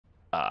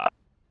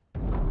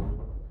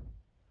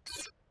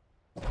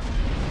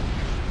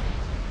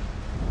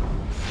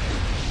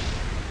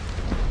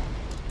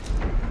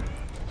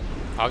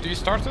How do you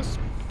start this?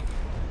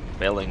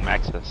 Building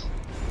maxes.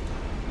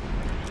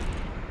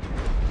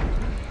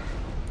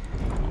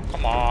 Oh,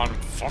 come on,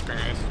 fucking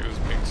issues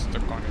being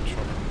stuck on each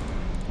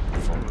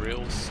other. For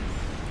reals.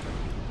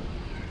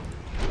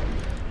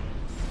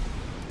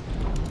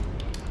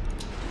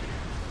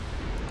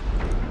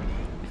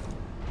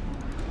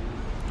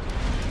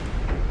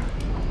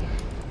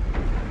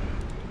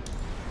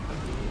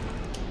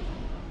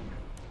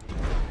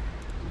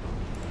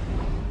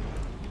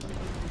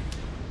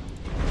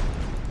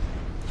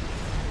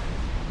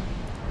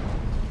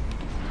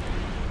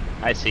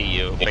 I see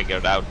you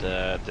figured out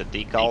the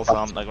decals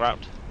on the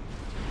ground.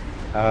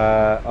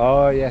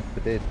 Oh yes, I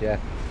did, yeah.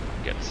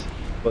 Good.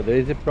 But there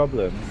is a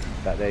problem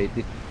that they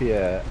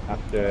disappear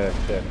after a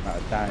certain amount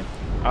of time.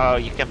 Oh,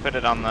 you can put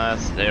it on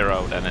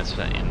 0, then it's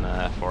in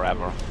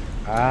forever.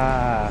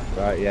 Ah,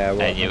 right, yeah.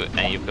 Well,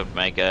 And you could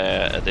make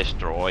a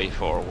destroy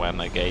for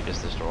when a gate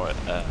is destroyed.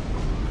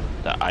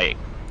 The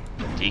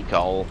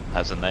decal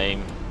has a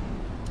name,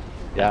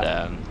 yeah. and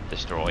then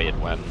destroy it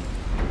when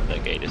the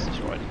gate is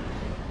destroyed.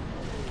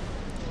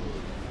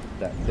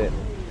 That's it.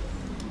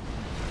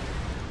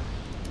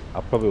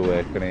 I'll probably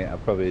work on it. I'll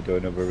probably do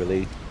another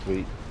release this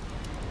week.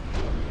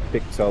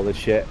 Fix all the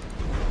shit.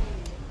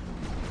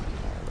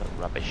 All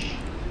the rubbish.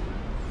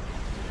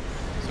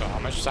 So how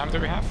much time do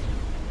we have?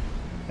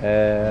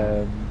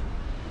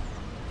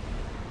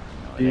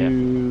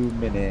 2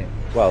 minutes.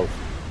 Well,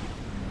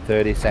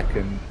 30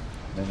 seconds.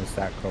 Then they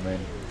start coming.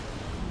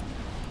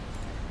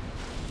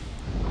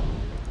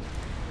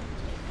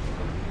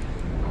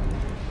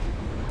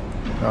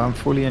 So I'm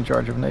fully in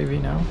charge of Navy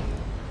now.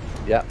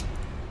 Yeah.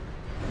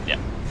 Yeah,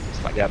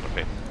 it's like Yep.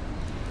 Entropy.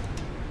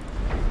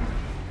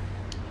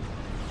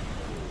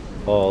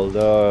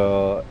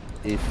 Although,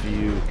 if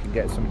you can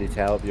get somebody to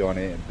help you on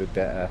it, it'd be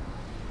better.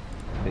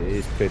 It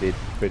is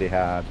pretty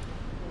hard.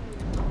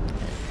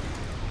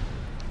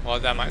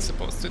 What am I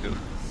supposed to do?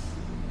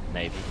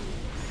 Maybe.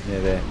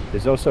 Yeah,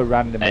 there's also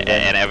random And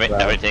events as well.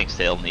 everything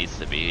still needs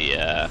to be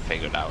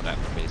figured out,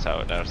 Entropy,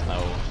 so there's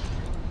no...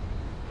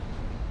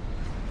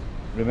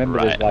 Remember,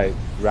 Right. there's like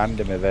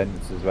random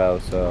events as well.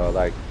 So,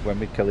 like when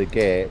we kill a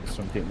gate,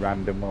 something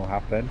random will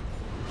happen.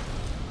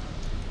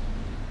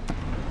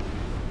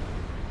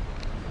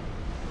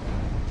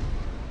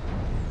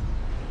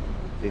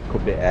 It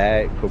could be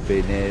air, it could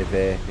be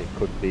navy, it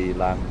could be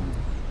land,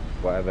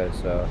 whatever.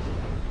 So,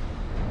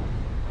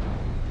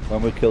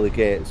 when we kill the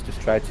gates,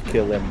 just try to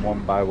kill them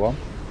one by one.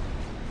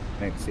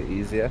 Makes it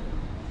easier.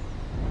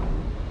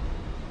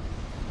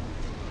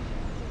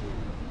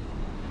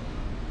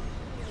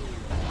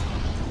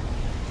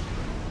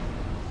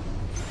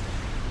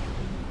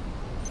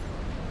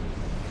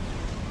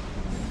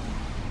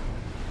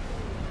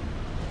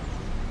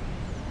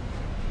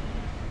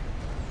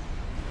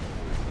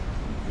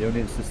 The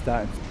units are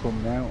starting to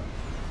come now.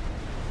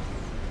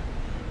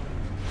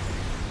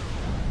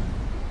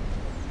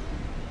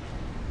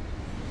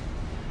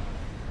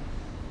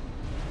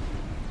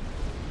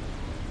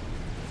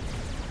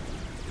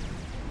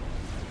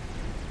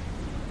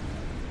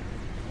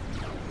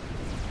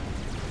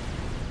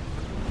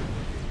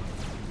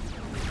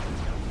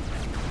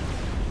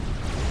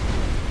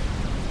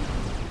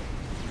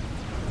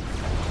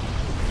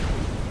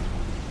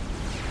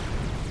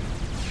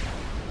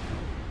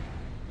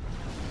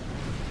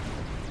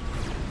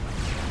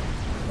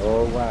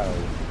 Oh wow,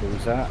 what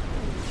was that?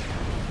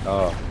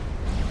 Oh.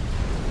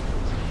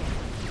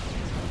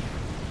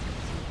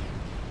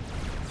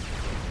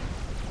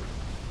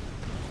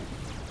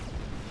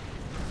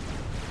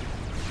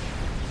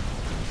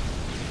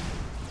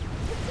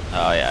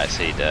 Oh yeah, I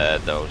see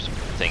those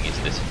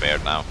thingies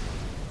disappeared now.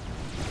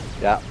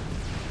 Yeah.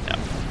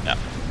 Yeah.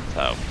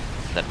 So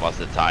that was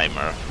the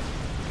timer,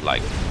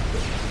 like the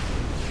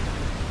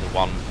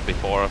one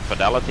before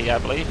Fidelity, I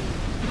believe.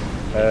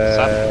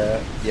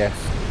 Yes.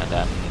 And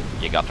then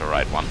you got the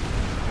right one.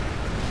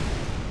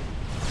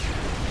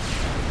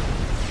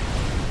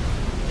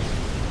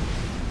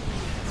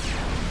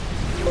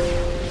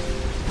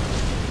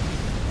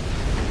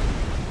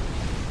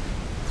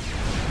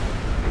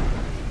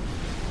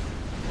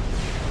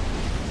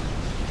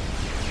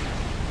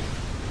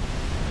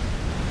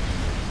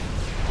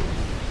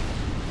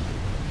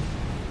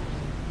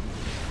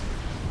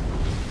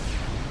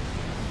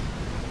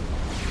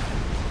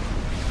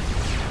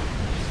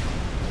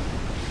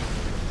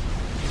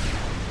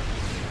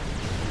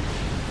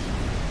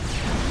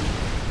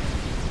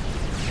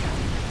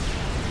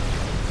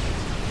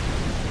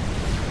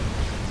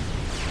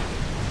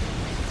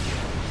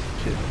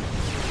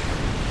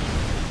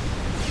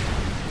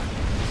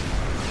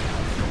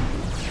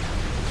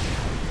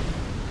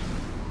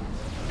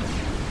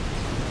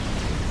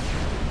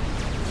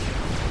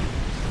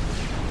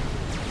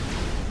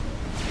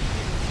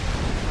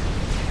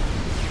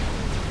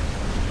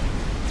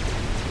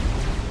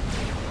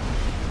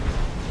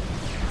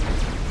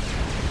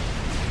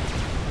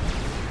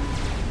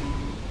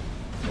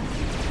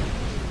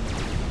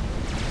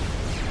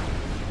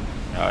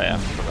 Oh yeah,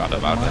 forgot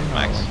about that,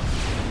 Max.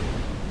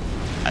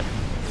 I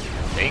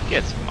think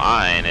it's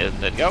mine,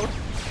 isn't it, Goat?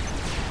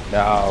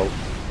 No.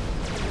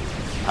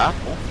 Huh?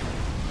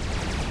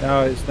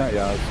 No, it's not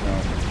yours,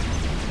 no.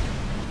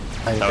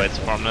 So it's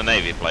from the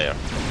Navy player.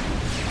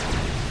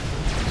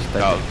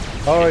 Stay.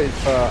 Oh, it's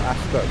for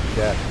Ascot,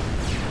 yeah.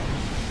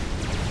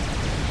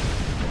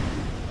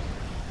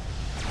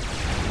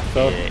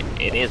 So,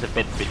 It is a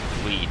bit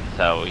between,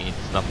 so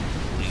it's not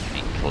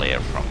completely clear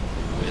from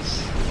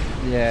this.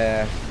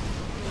 yeah.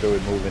 So we're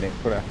moving it,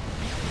 put it.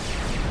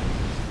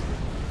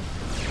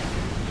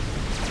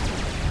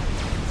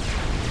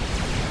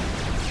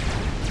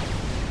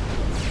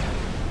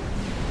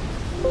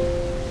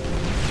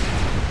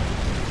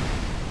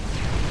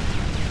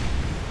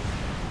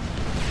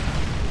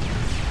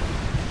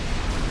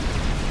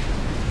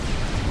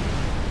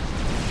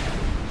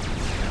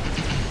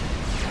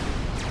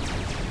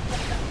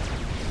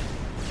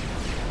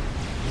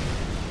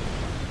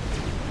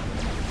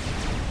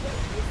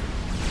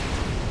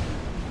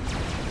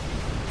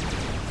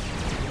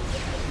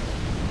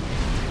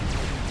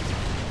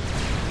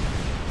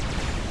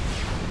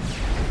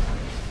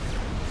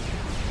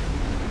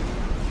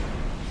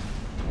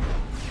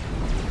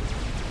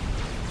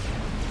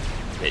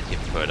 Did you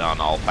put on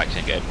all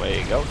faction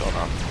gateway goat or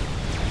not?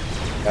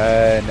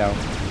 No.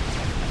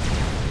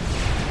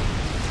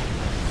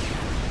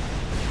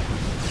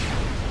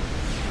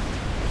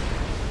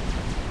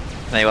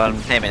 Anyone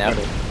hear me now?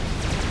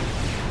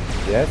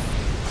 Yes?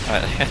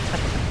 Alright.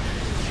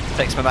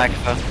 Fix my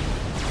microphone.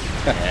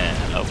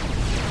 Yeah, no.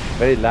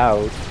 Very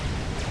loud.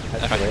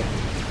 Actually.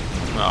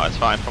 No, it's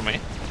fine for me.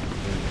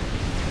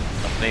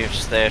 Move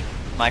just the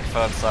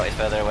microphone slightly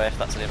further away if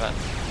that's any better.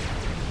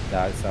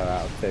 No, it's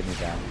alright, I'll turn you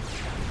down.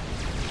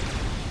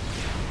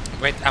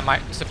 Wait, am I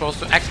supposed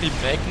to actually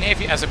make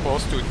Navy as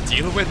opposed to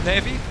deal with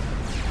Navy?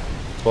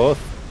 Both?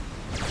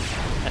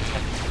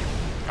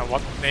 And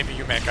what Navy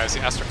you make? I see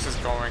Asterix is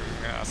going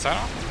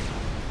Sarah.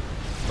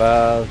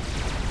 Well, I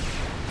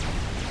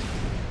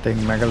think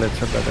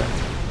megaliths are better.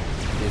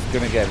 it's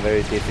gonna get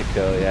very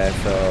difficult, yeah,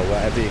 so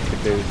whatever you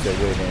can do to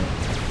win it.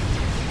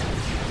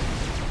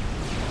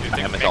 Do you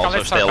think It's also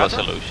megaliths still are a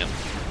better? solution.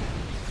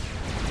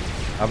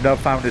 I've not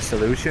found a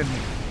solution,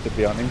 to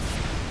be honest.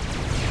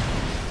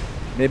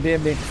 Maybe a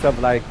mix of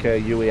like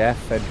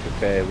UEF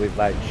entropy with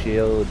like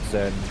shields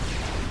and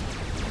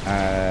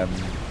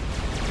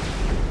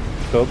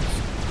subs.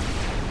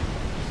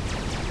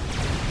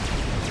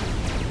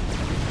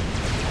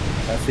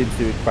 That seems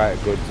to be quite a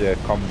good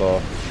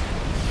combo.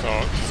 So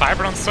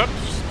Cyber and sub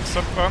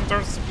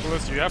hunters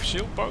plus you have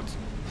shield boats.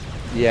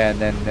 Yeah, and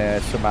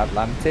then some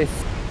Atlantis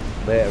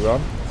later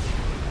on.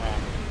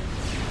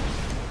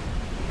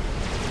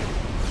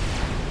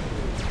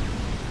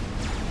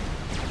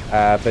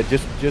 But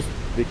just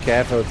be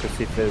careful, because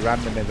if a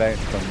random event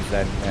comes,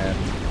 then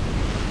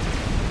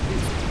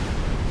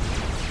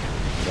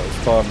it's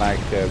spawn like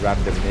a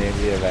random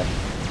Navy event.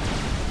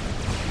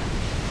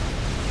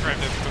 I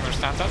didn't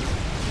understand that.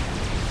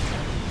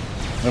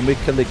 When we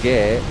kill the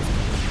gate,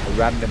 a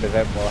random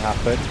event will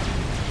happen.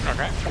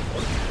 Okay.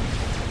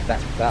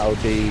 That'll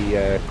be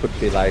could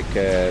be like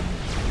a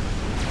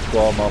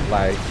swarm of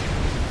like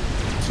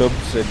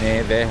subs or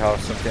Navy or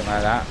something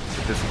like that.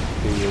 So just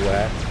be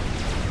aware.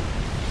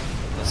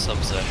 The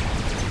subs are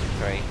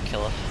very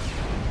killer.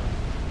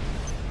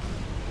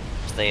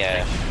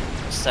 The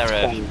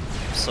Sarah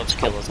subs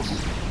killers,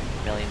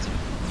 millions of them.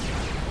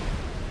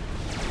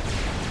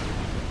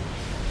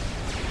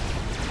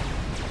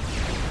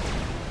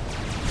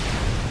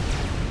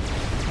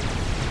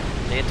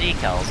 The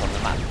decals on the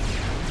map,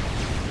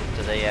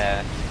 do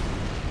they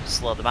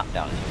slow the map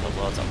down and put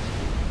loads on?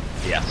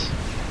 Yes.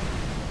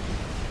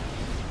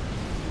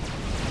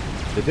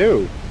 They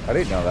do? I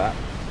didn't know that.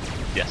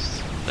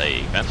 Yes, they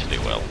eventually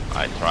will.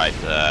 I tried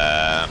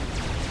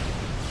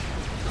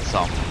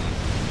some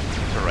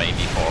terrain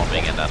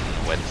deforming, and then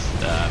with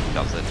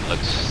because it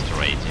looks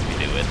strange if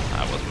you do it.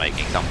 I was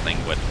making something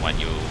with when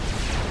you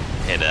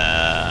hit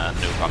a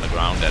nuke on the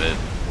ground that it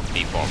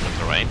deformed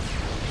the terrain.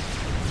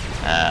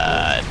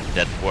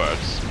 That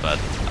works, but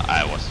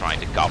I was trying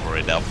to cover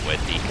it up with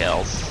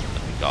decals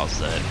because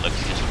it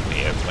looks just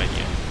weird when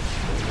you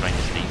train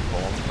is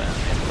deformed, and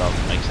it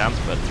doesn't make sense.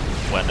 But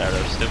when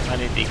there's too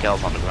many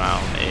decals on the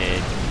ground,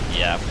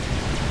 yeah,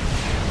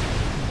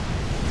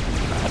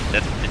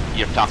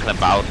 you're talking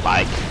about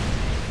like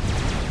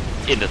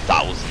in the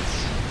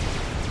thousands.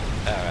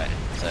 Alright,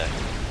 so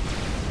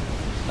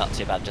not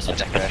too bad, just for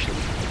decoration.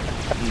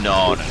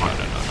 No.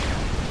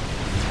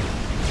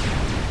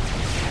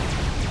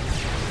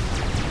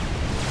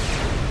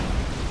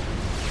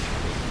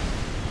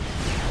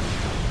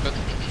 But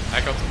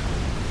I got...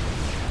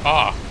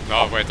 Ah!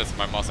 No, wait, that's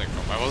my mousing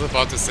from. I was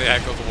about to say I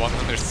got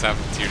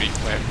 170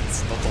 reclaim.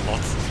 It's not a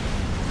lot.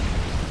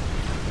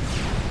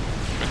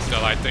 But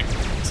still, I think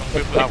some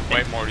people have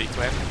way more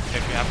reclaim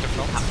if you have the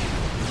front.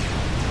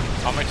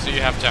 How much do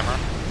you have, Jammer?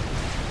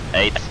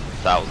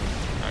 8,000.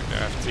 Okay, I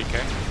have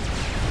 3k.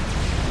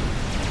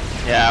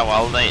 Yeah,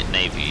 well,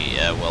 Navy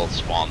will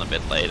spawn a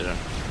bit later,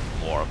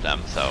 more of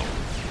them, so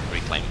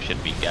reclaim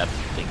should be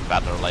getting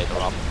better later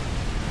on.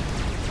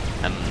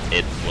 And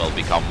it will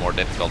become more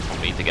difficult for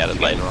me to get it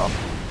later on.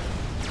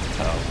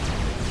 So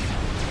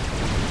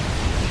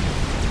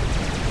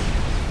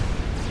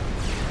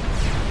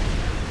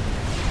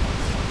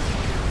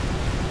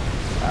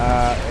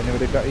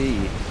anybody got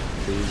E?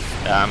 Please.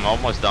 I'm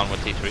almost done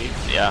with T3.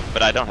 Yeah,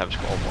 but I don't have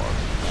scoreboard.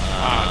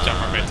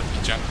 Jumper made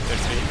Gen 3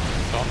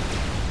 done.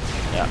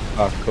 Yeah.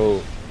 Oh,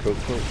 cool. Cool.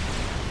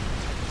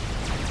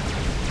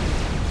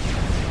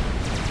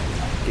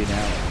 You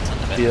know,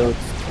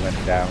 fields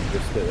went down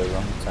just at the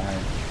wrong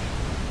time.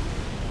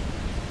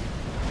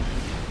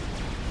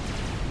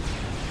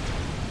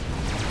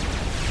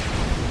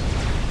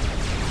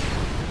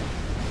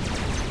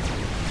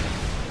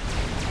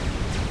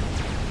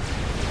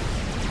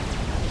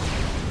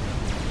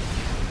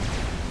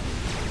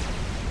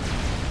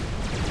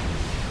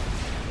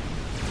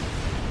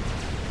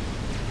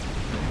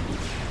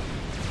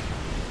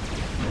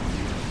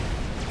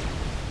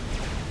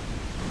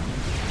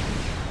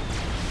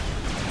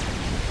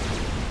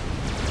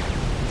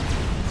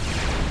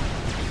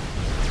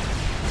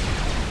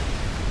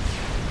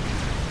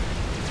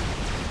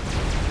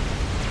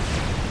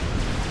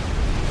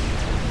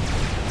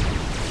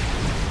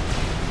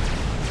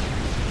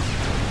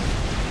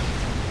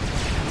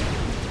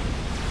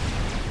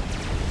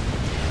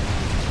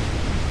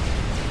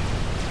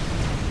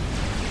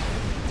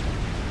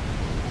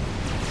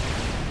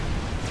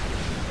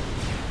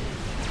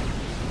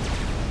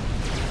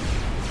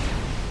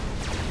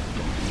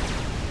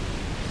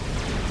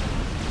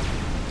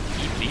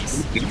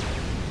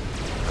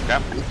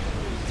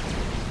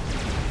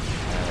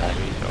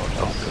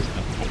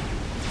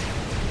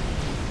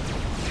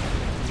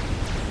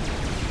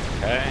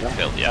 Okay,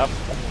 build you up.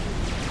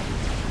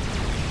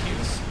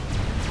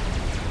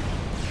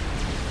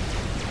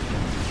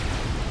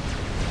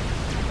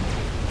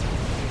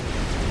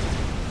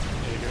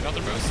 Here you go,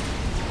 another boost.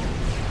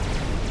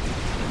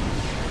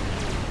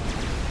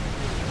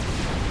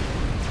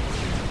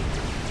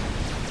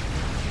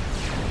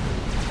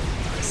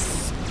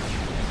 Nice.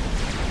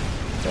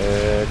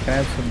 Can I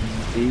have some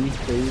E,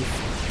 please?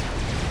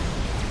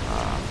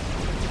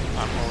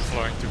 I'm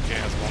overflowing 2k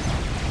as well now.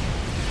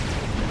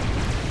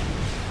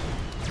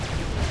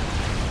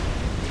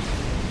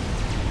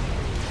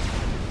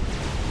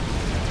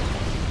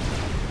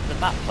 The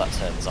map that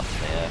turns off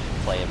the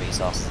player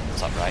resource,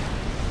 is that right?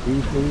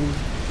 E, please.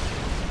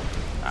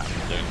 I'm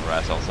doing the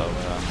rest also.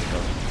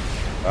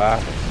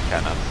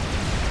 Cannot.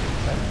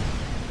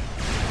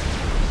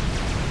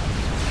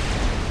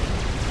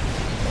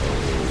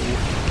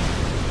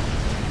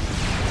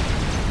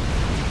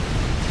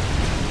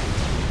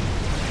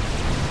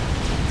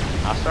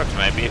 Astrax,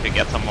 maybe if you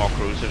get some more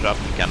cruisers up,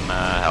 you can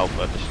help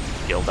just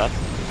kill that.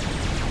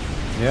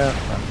 Yeah.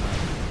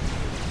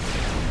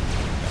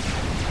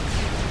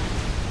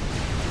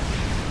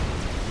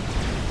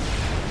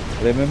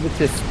 Remember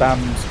to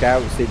spam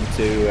scouts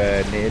into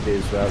navy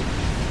as well.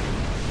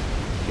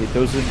 It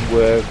doesn't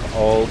work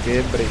all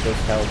game, but it does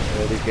help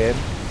early game.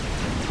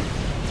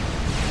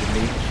 The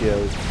meat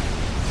shield.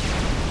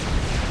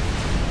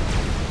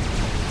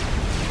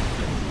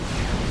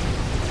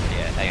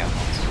 Yeah, they are not.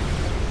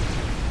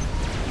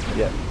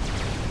 Yeah.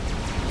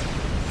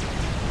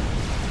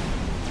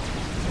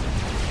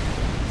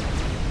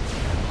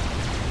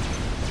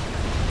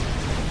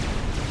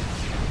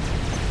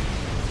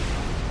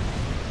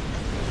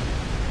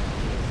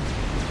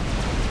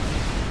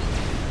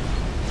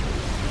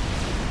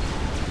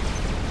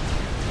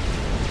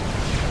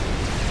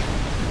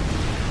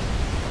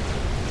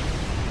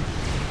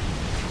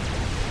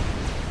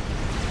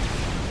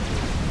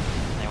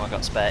 Anyone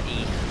got spare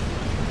E?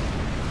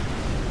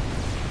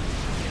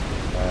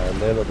 A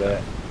little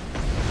bit.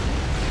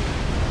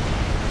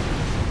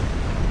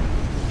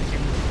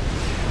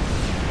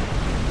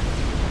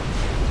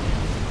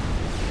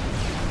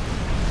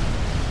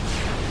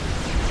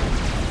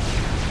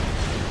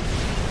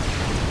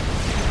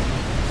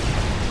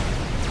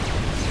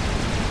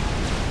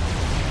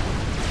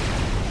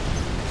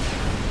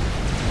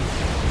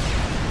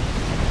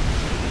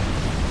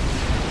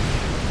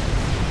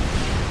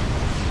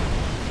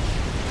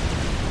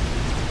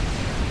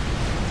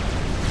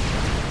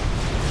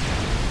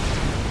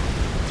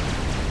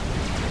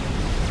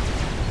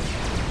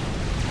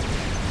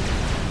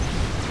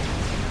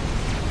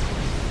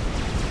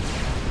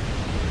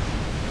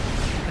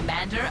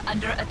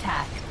 Under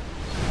attack.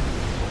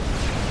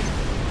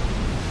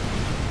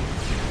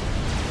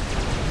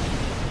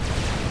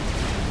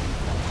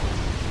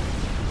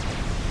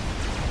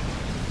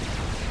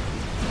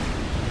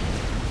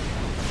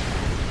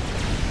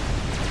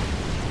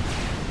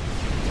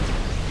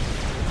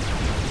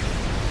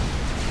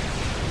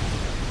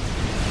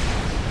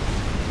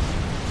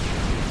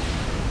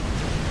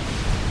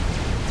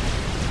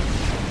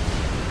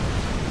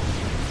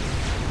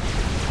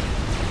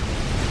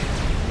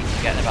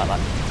 Forgetting about that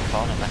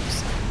corner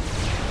next.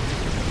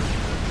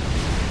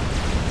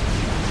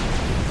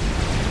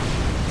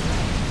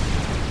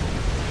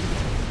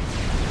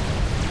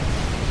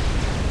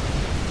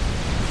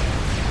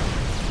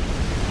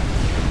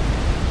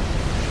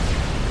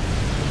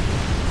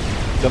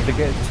 Don't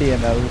forget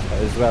TML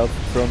as well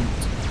front.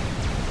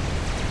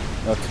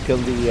 Not to kill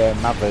the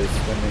Mavers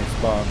when they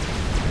spawn.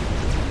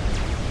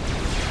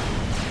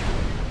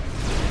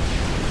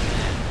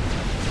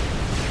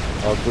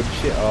 or good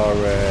shit, or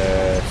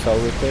soul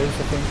repairs,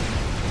 I think.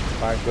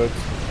 Quite good.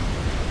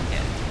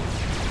 Yeah.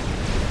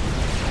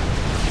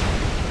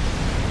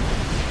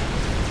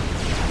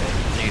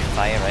 The new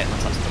fire rate on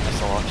tactical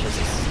missile launchers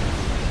is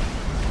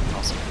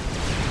awesome.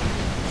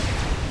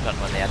 Don't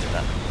know when they added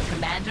that.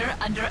 Commander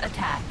under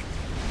attack.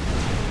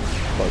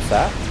 What's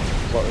that?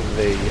 What have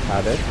they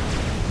added?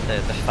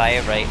 The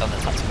fire rate on the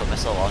tactical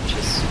missile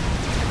launchers,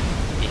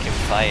 you can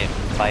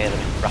fire them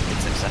in rapid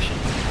succession.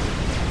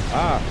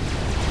 Ah.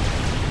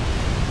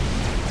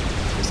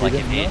 It's like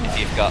if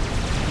you've got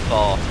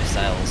 4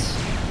 missiles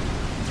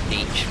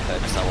each per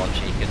missile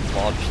launcher, you can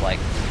launch like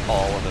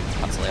all of them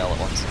actually all at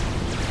once.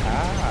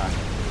 Ah.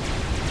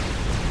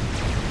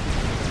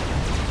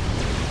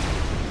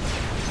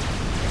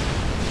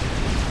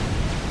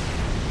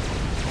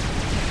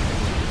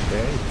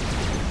 Okay.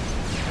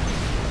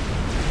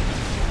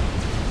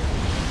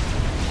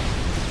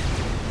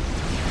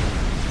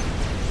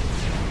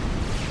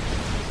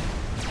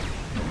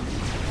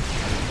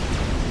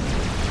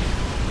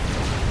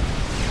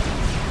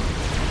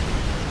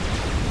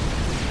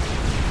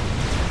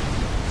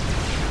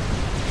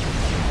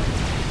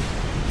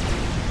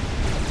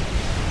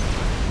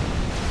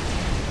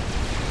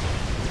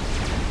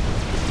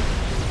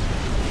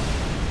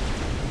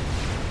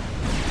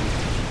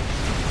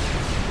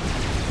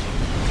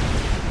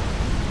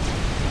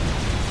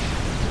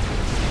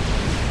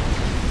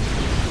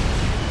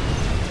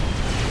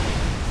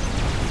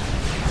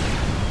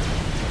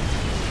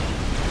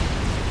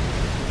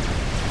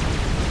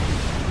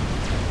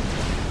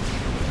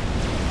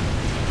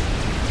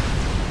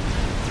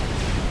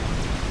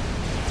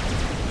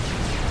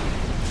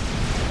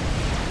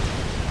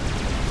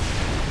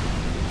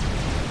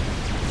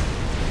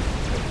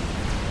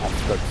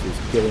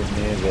 Is killing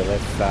near the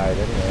left side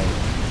anyway.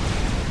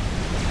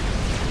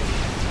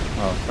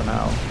 Well, for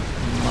now,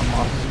 my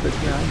mouse is a bit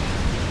behind.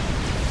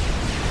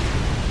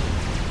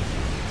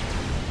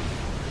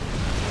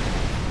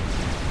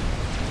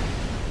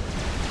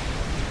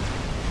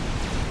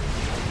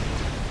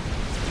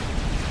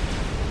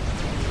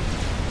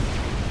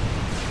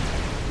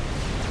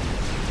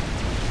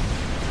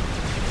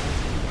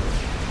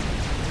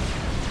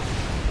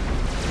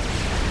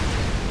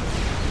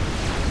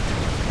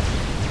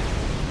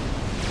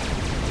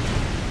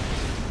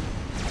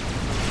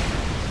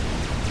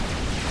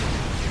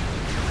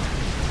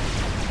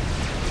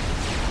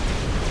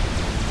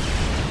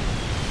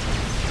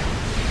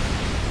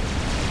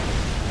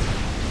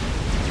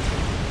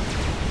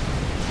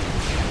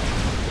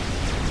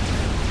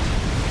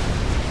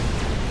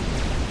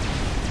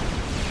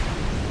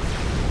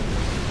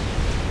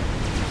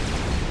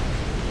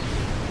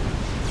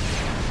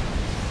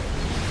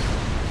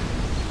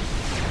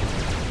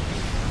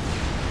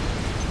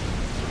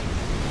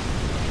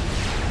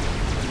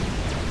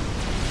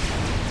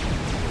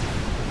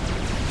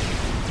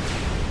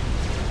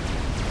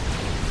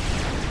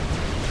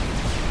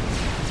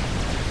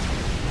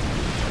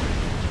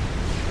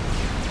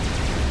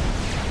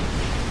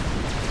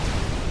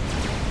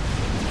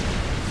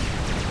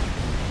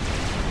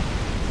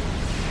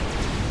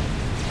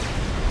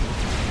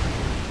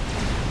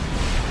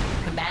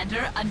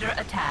 Commander under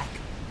attack.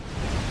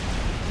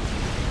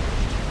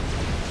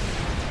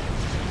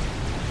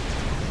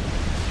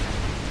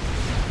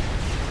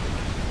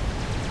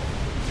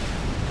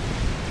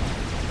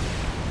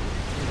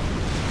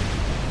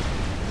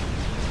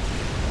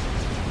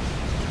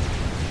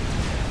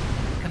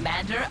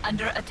 Commander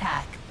under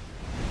attack.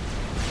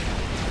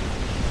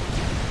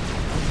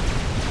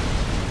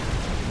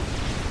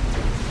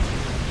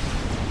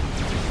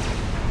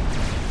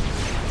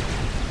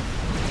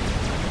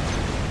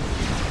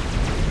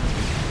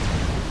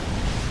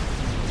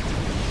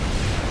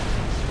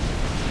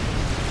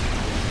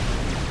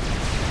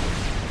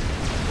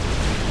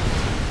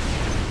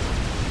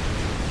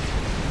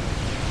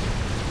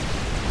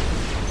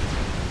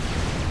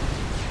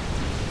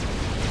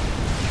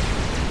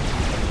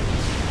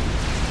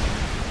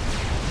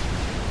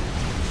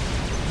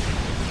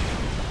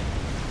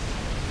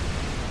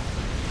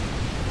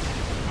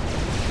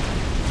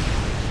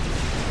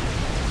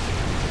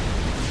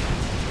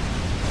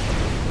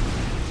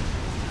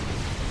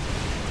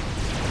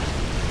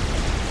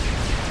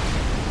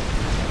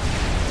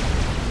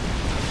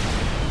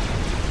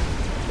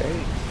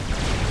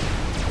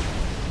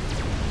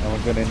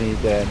 I'm gonna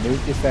need a new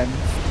defense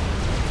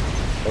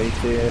right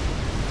here.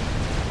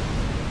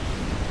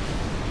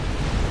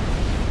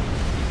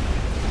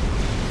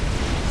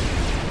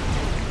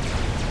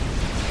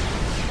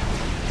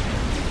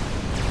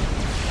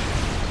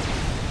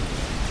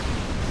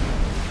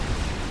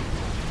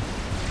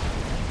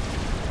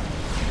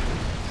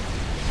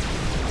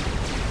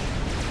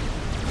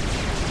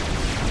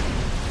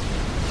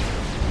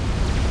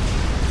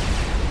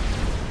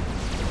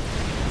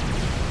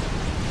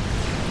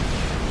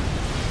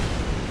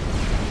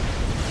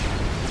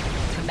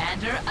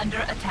 Under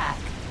attack.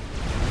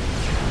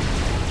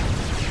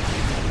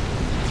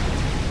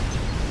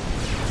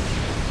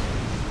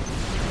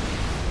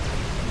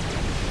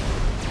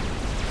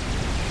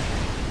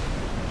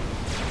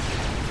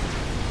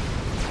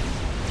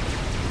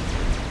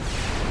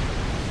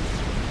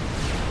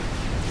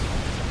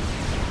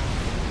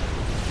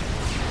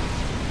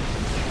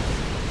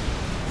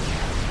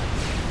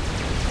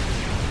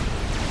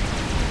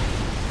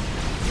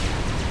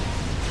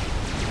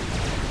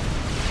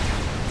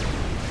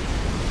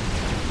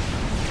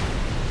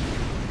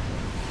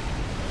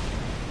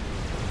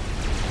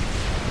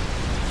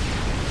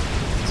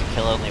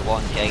 only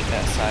one gate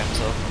at a time,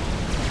 so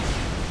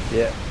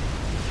Yeah.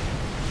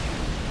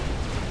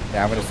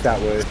 Yeah, I'm gonna start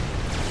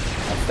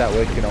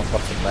working on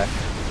bottom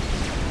left.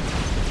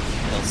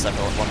 killed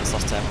several at once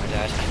last time we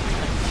died.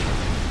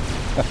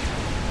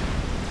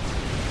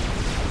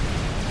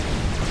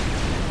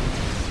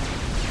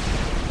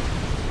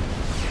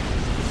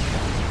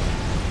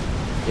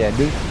 Yeah,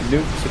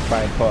 nukes are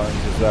quite important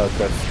as well,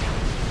 because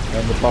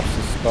when the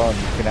bosses spawn,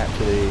 you can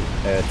actually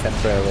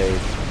temporarily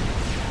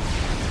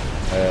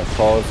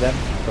pause them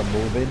from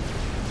moving.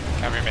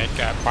 Can we make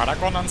a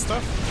Paragon and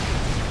stuff?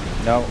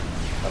 No,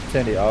 I've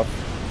turned it off.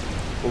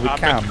 Well, we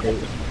can, but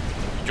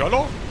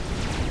YOLO?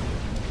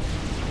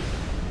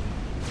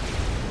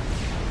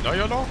 No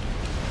YOLO?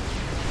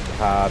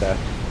 harder.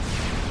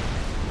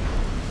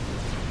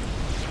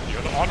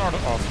 YOLO on or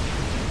off?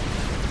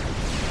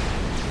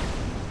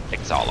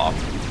 It's all off.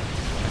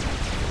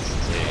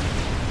 Let's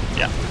see.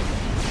 Yeah.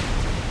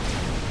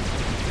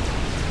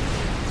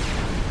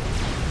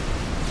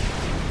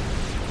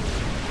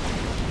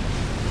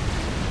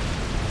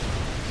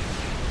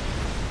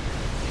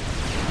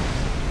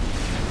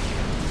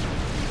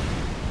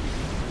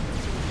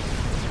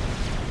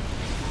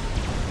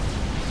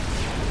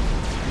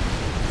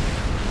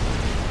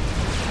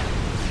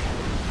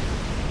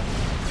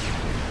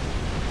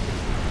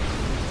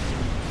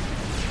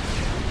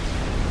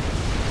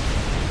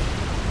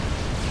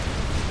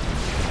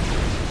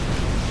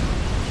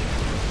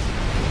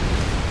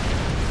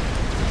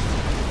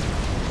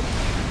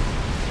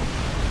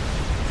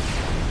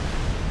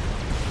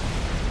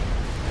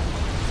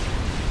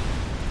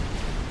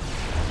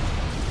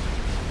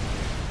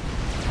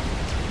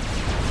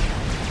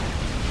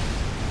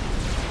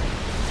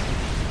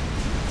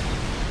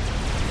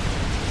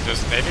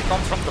 Does Navy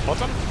come from the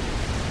bottom?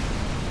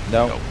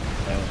 No. Nope.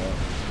 No.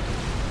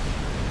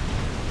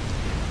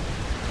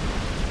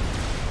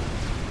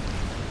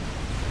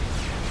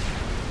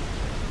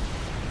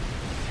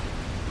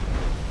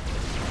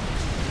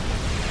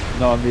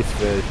 Not on this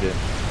version.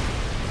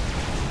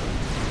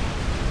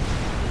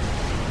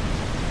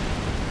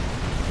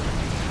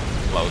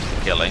 Close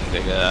to killing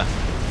the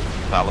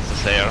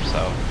palaces here,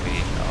 so we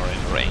are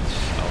in range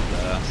of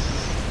the,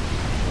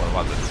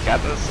 what was it,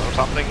 scatters or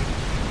something?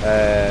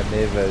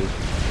 Maybe.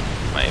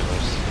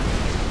 Mavers.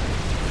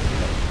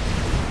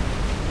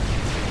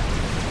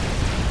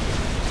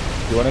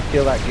 Do you want to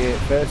kill that gate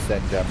first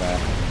then, Jammer?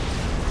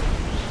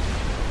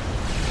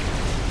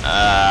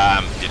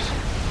 Just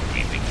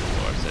creeping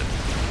towards it.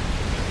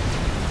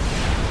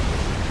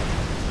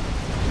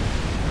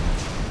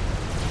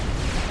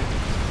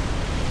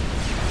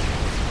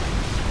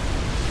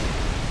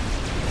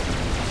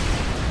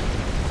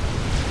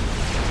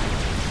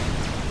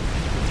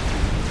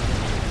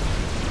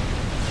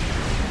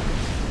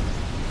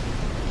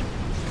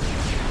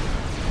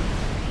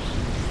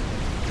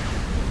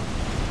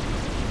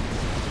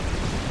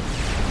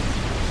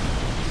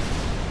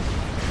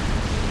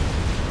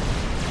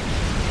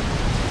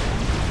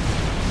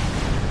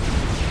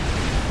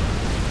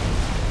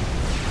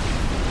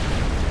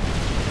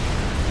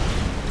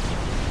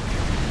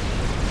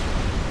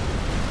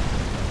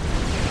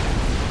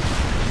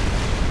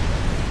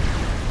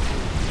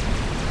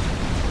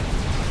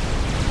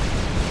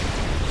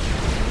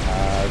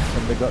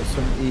 Somebody got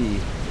some E.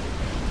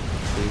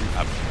 Please.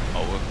 I'm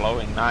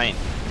overflowing 9.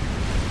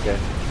 Okay.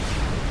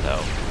 So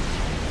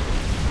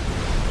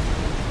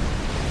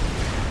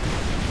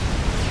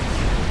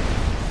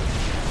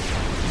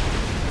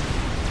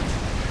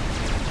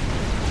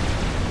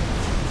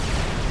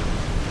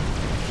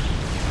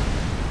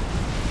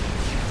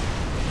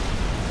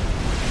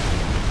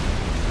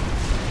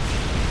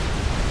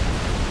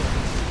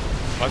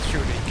What's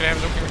your reclaim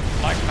looking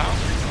like now?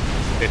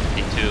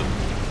 52.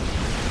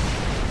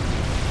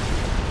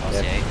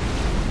 RCA.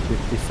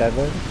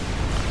 57.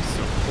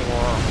 So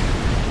for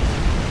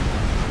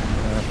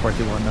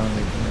 41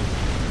 only.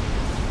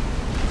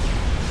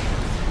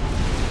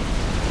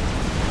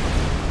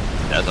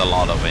 There's a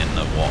lot of in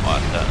the water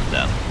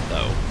then,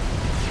 though.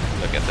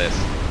 Look at this.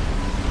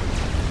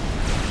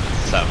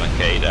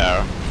 7k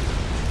there.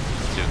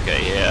 2k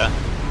here.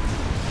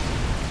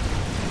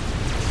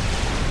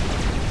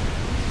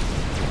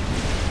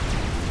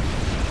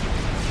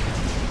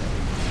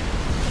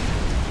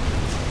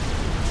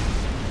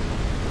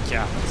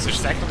 yeah, it's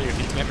exactly a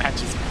reclaim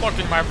match is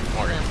blocking my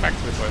fucking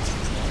factory points.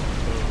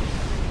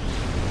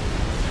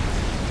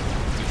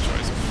 Good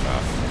choice of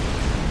path.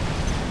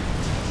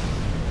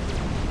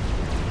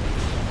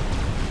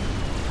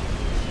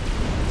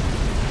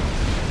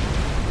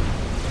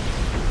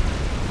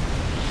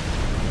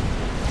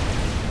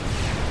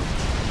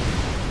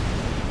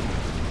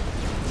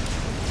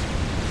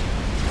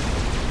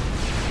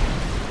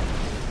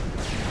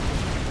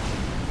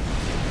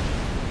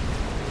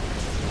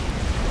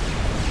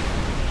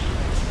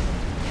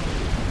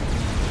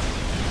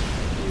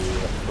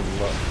 That's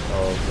a lot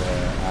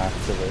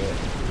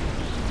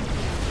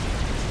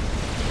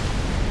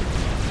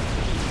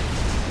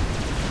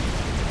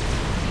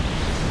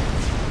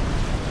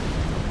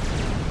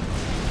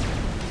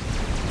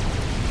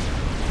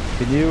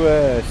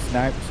you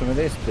snipe some of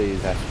this,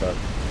 please, Ashford?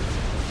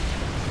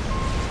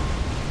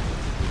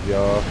 With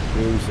your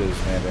users,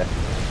 maybe.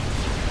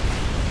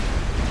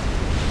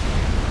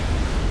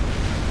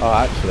 Oh,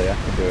 actually, I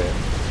can do it.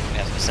 Yeah,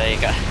 I was gonna say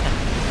you got.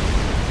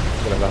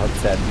 Got about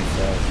 10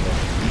 myself.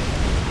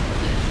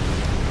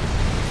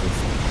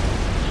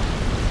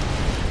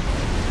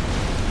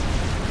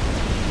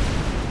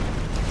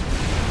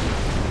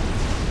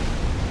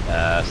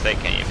 Stay,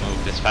 can you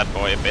move this fat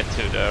boy a bit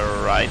to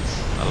the right?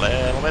 A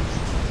little bit?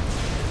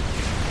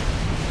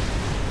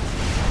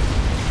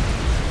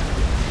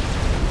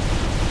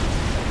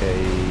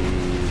 Okay.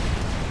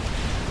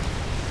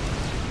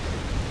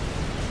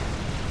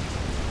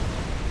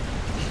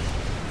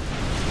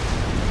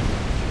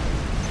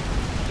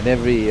 In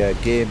every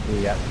game,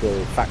 the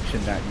actual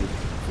faction that you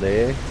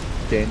play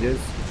changes.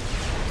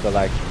 So,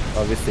 like,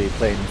 obviously,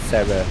 playing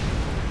Sarah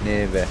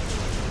Navy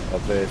or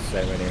versus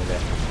Sarah Navy.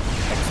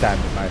 Next time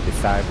it might be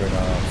Cybern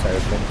or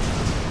Seraphim.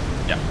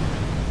 Yeah.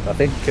 I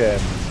think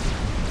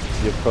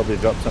you've probably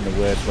dropped on the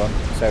worst one.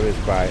 Sarah's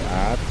quite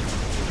hard.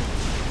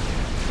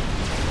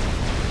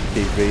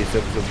 Keep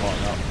resubs and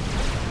whatnot.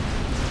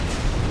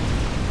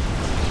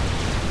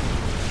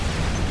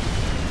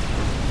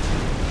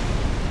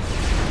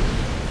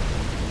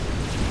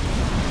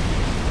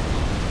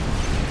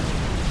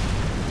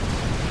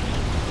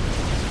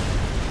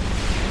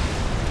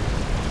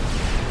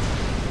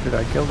 Did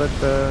I kill that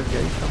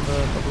gate on the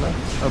top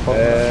left? Bottom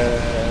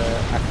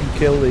left? I can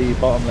kill the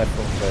bottom left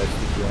one first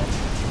if you want.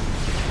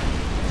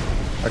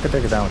 I can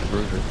take it down with the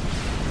bruiser.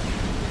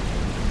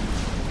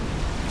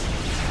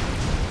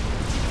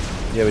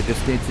 Yeah, we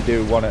just need to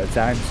do one at a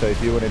time, so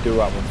if you want to do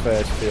that one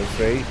first, feel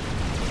free.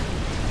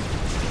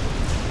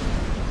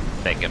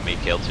 Taking me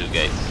kill 2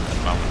 gates at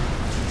the moment.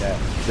 Yeah,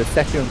 the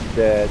second,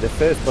 the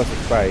first boss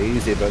is quite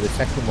easy, but the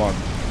second one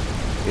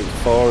is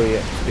 4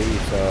 EXP,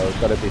 so you've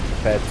got to be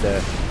prepared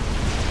to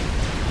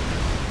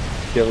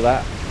kill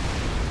that.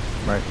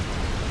 Right.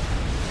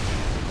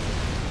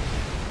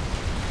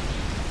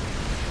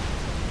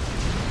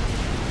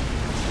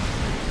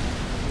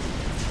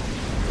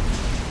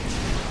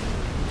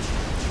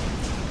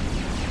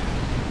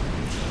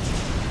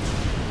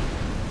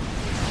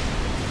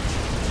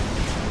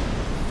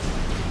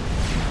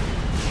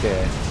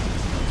 Okay.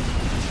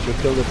 We'll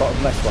kill the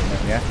bottom left one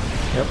then, yeah?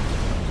 Yep.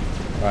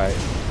 Right.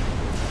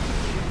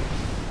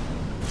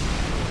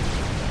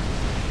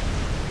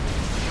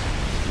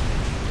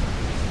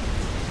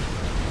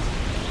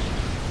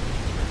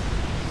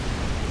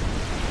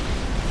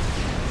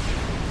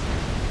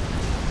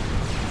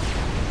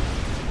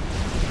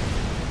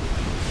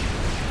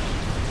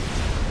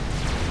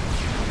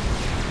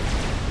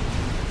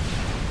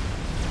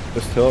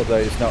 Just hope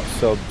that it's not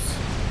subs.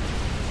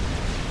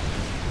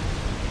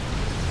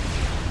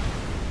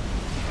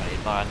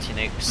 Right, more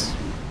anti-nukes.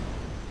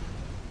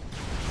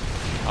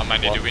 How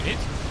many do we need?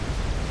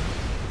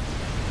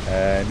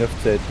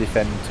 Enough to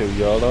defend 2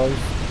 YOLOs.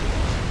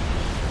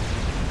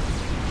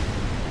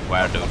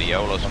 Where do the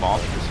YOLOs spawn?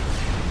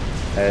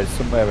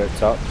 Somewhere at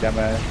top,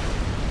 Jammer.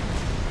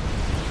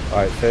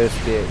 Alright, first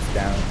gate's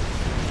down.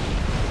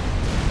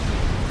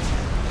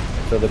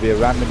 So there'll be a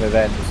random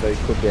event, so it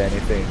could be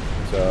anything.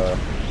 So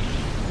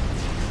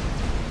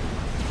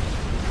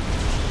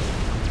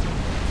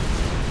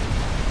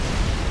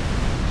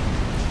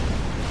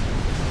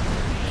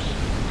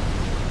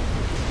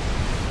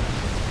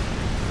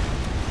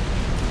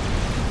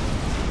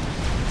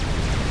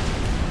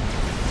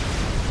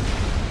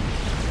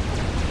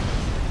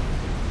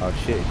oh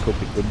shit, it could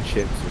be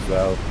gunships as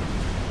well.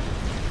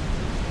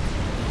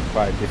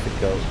 Quite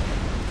difficult.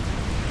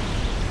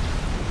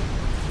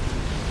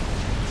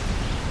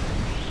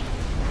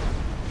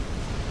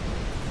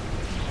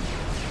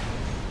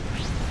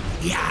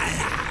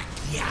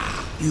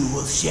 You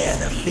will share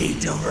the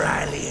fate of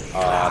Riley and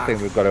Oh, I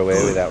think we've got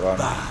away with that one.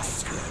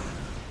 Bastard.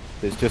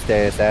 It's just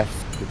ASS,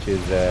 which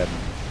is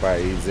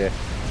quite easy.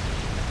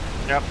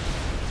 Yep.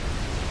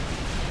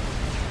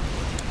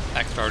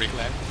 Extra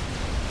reclaim.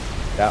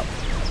 Yep.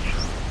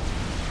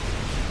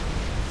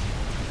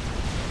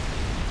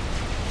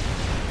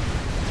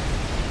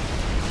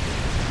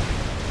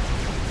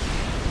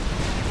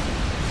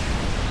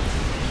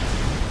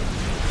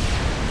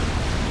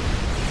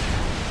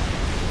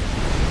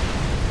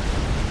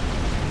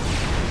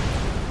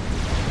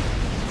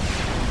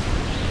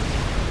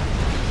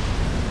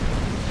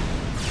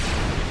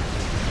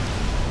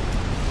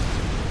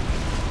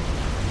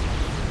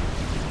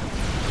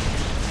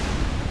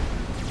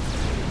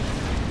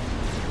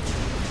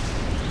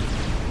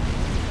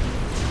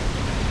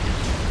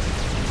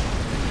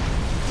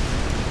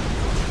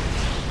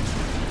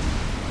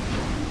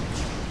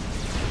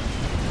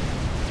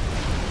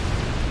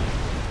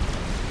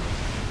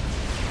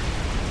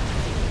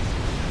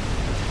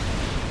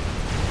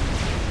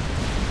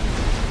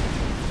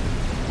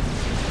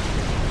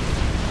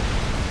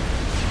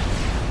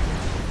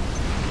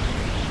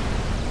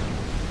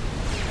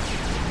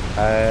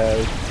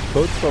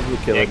 Could probably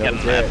kill Yeah, another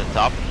get him at gate. the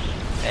top.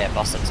 Yeah,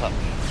 boss at top.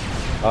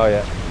 Oh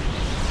yeah.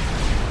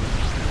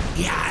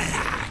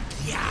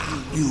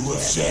 You will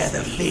share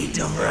the fate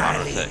of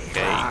Riley.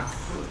 Okay.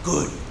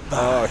 Goodbye.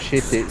 Oh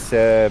shit, it's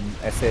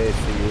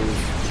SACUs.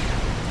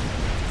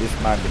 This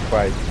might be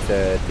quite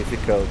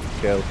difficult to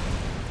kill.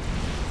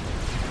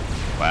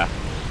 Where?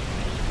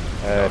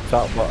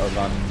 Top, bottom,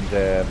 and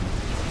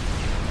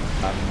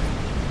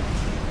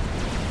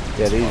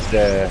yeah,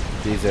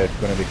 these are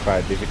going to be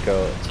quite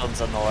difficult.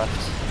 Tons on the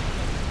left.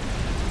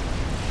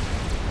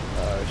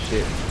 Oh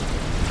shit.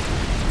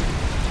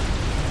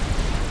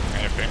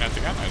 Can you bring it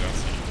again? I don't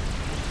see.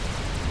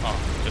 Oh,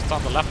 just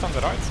on the left and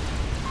the right?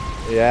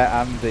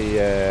 Yeah, and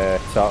the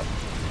top,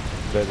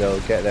 but they'll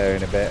get there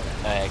in a bit.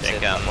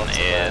 Second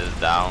is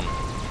down.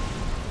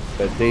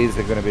 But these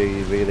are going to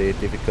be really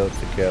difficult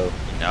to kill.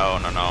 No,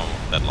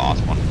 that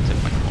last one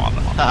took my quad.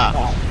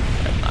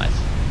 Very nice.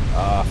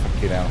 Ah,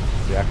 fucking hell.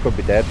 Yeah, I could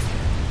be dead.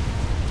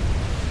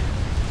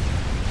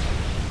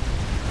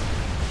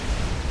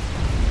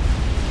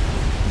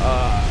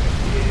 Ah,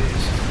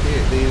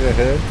 yes. These are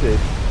hurted.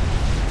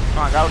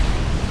 Come on, go.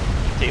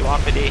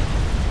 T1PD.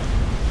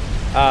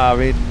 Ah, I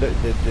mean, look,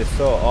 they're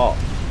so hot.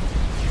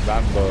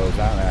 Rambos,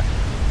 aren't they?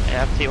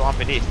 Yeah,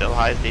 T1PD, still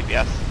highest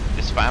DPS.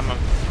 Just spam them.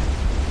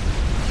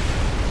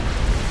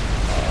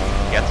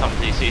 Get some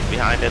DCs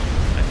behind it,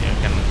 and you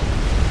can...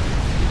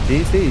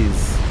 DCs?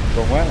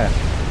 From where?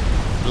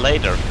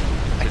 Later,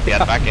 to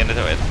get back into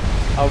it.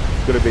 I'm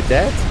gonna be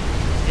dead.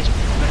 Just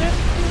put it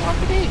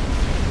T1PD.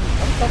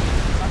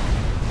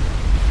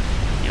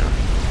 Your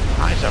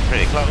highs are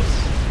pretty close.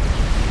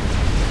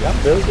 Yeah, I'm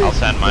building. I'll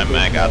send my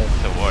mega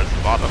towards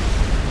the bottom.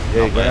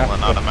 Yeah, I'll build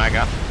another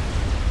mega.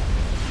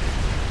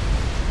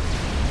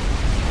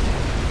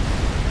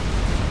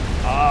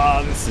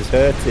 Ah, this is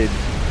hurting.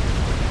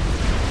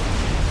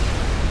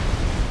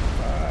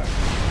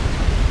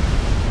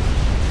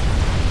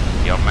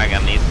 Your mega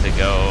needs to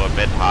go a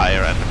bit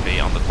higher entropy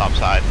on the top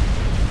side.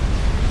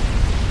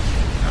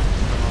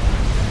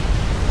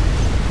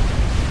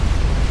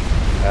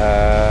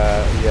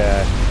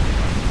 Yeah.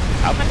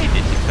 How many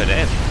did you put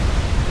in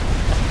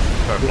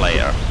per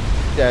player?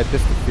 Yeah,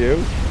 just a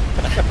few.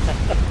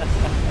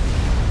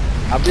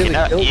 I'm really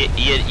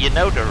killed. You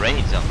know the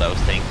range on those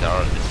things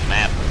are it's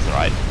madness,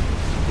 right?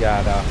 Yeah,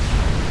 I know.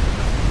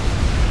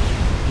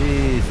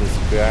 Jesus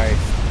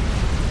Christ.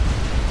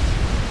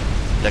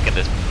 Look at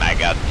this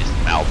mega just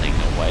melting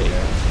away.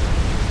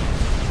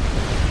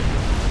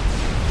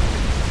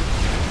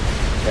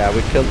 Yeah,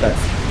 we killed that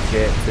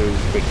gate too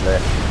quickly.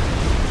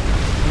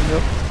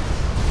 Yep.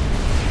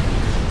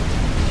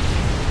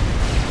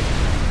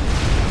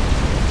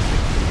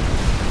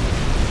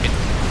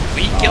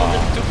 We killed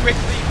it too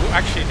quickly. Who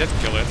actually did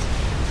kill it?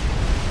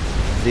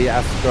 The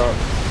Astro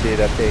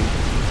did, I think.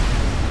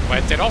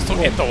 Wait, they're also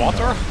in the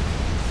water?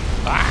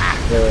 Ah!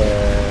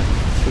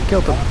 We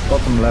killed the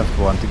bottom left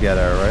one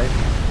together, right?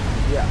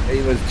 Yeah,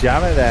 it was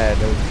Jammer there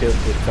who killed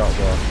the top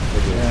one.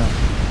 Yeah.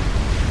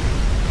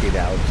 Get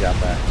out,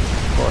 Jammer.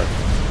 Of course.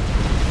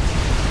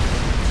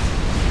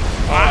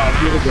 I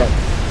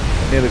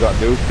nearly got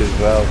nuked as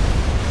well.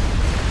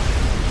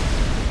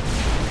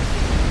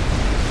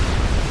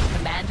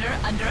 Commander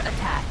under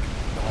attack.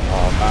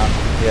 Oh man,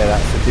 yeah,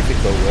 that's a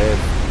difficult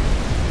wave.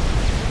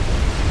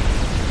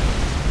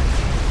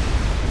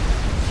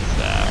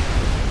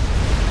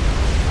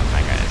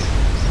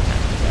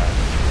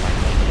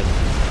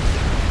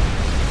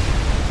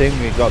 I think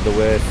we got the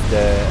worst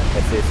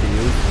SACUs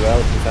as well,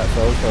 because that's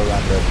also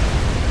random.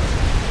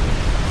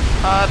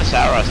 The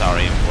Saras are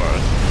even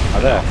worse. Are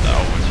they? The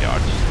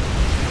overcharge.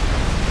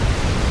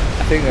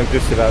 I think I've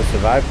just about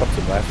survived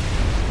bottom left.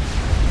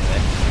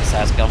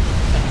 Sar's gone.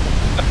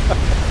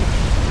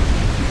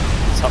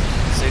 Top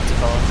soon to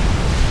follow.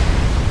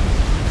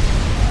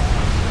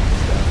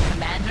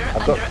 Commander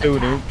I've got under 2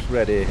 attack. nukes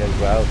ready as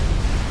well.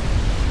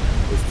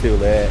 It's too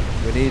late.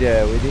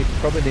 We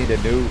probably need a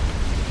nuke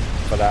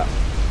for that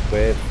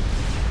wave.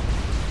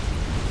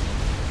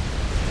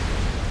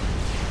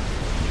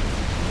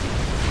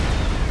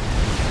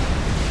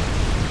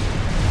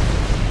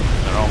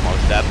 They're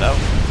almost dead though.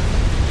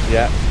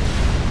 Yeah,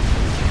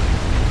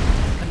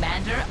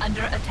 Commander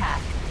under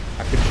attack.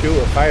 I could shoot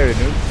a fire nuke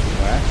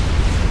somewhere.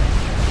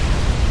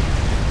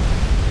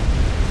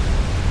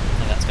 I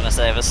think that's gonna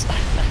save us. I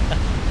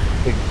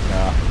think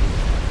no.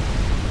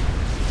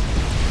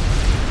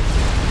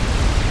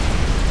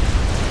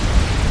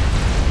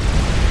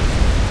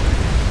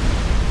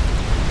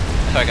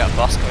 I got a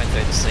boss coming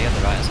through the sea on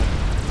the right, isn't it?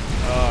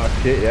 Oh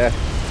shit, yeah.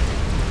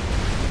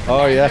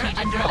 Oh yeah.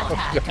 Commander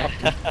under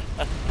attack.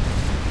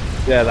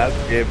 Yeah, that's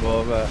game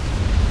over.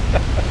 I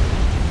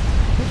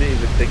didn't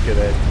even think of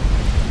it.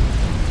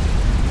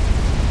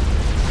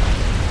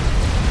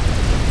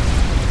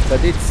 I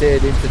did say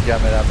it into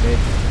Jammer that made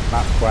the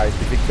map quite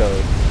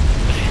difficult.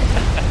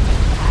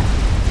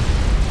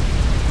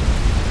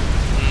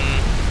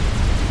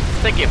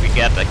 I think if you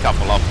get a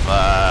couple of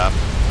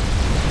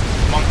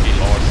monkey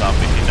lords up,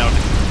 if you notice,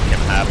 it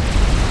can happen.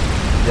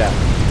 Yeah.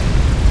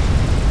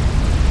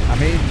 I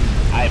mean,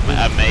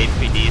 I made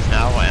PDs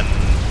now and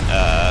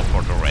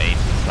for the range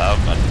and stuff,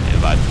 but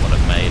if I would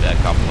have made a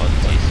couple of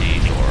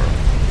TCs or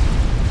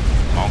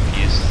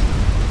monkeys,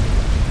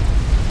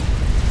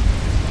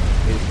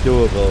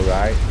 doable,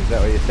 right? Is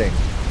that what you think?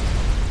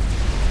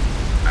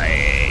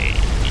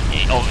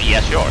 Oh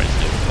yeah, sure, it's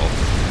doable.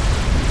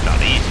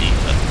 Not easy,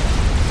 but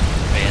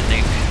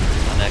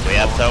we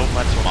have so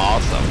much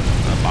awesome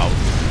about.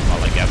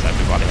 Well, I guess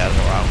everybody has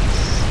around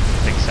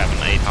 6,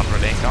 7,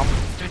 800 income.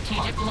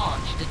 Strategic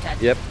launch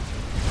detected. Yep.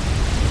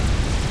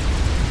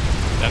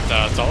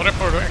 That solar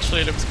report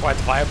actually looks quite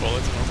viable.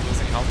 It's not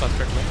losing health that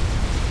quickly.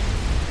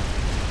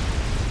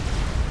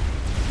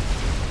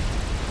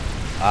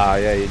 Ah,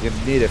 yeah, you're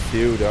gonna need a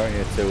few, don't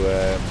you,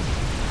 to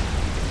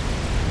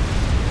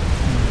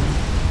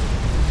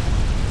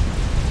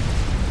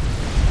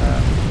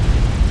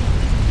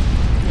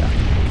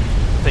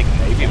I think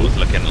maybe it was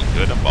looking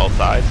good on both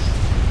sides.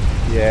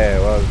 yeah,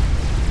 well,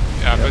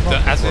 Yeah, but the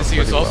works SSU is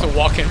pretty also well.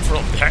 walking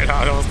from there.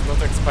 I was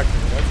not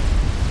expecting that.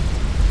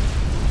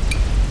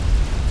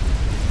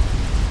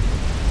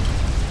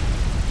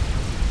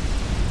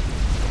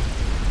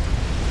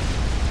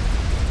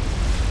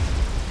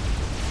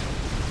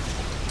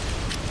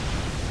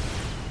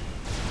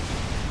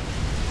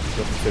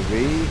 something to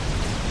read.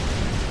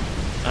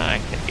 I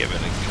can give it a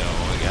go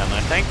again,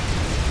 I think.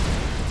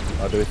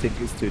 Or do we think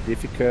it's too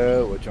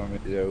difficult? What do you want me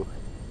to do?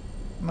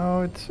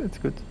 No, it's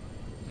good.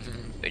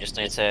 We just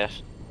need to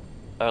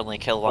only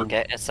kill one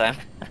gate at a time.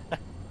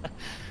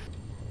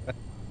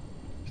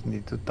 Just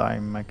need to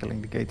time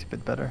killing the gates a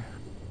bit better.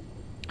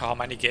 How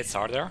many gates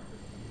are there?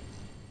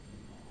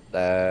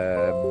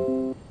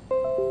 5,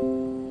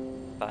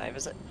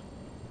 is it?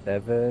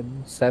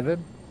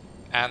 7?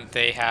 And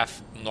they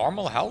have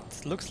normal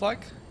health, looks like?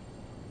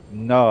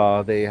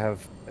 No, they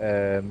have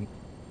It's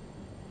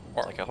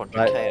like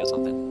 100k or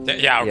something.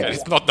 Yeah, okay, Yeah.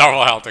 it's not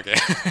normal health, okay.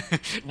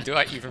 Do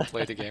I even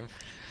play the game?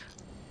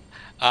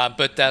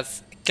 But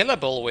that's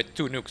killable with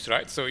 2 nukes,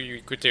 right? So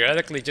you could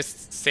theoretically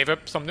just save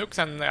up some nukes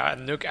and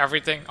nuke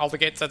everything, all the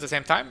gates at the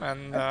same time,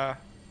 and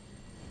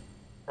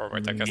or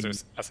wait, I guess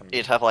there's SMG.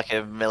 You'd have like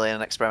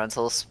 1,000,000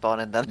 experimentals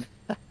spawning then.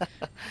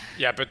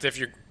 Yeah, but if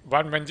you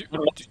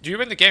do you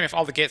win the game if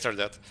all the gates are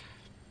dead?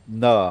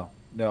 no.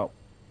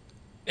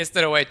 Is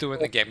there a way to win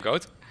the game,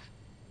 Goat?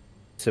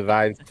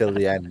 Survive till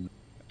the end.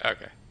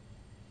 Okay.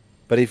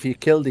 But if you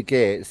kill the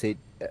gates,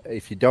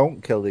 if you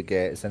don't kill the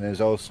gates, then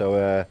there's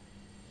also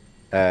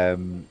a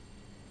random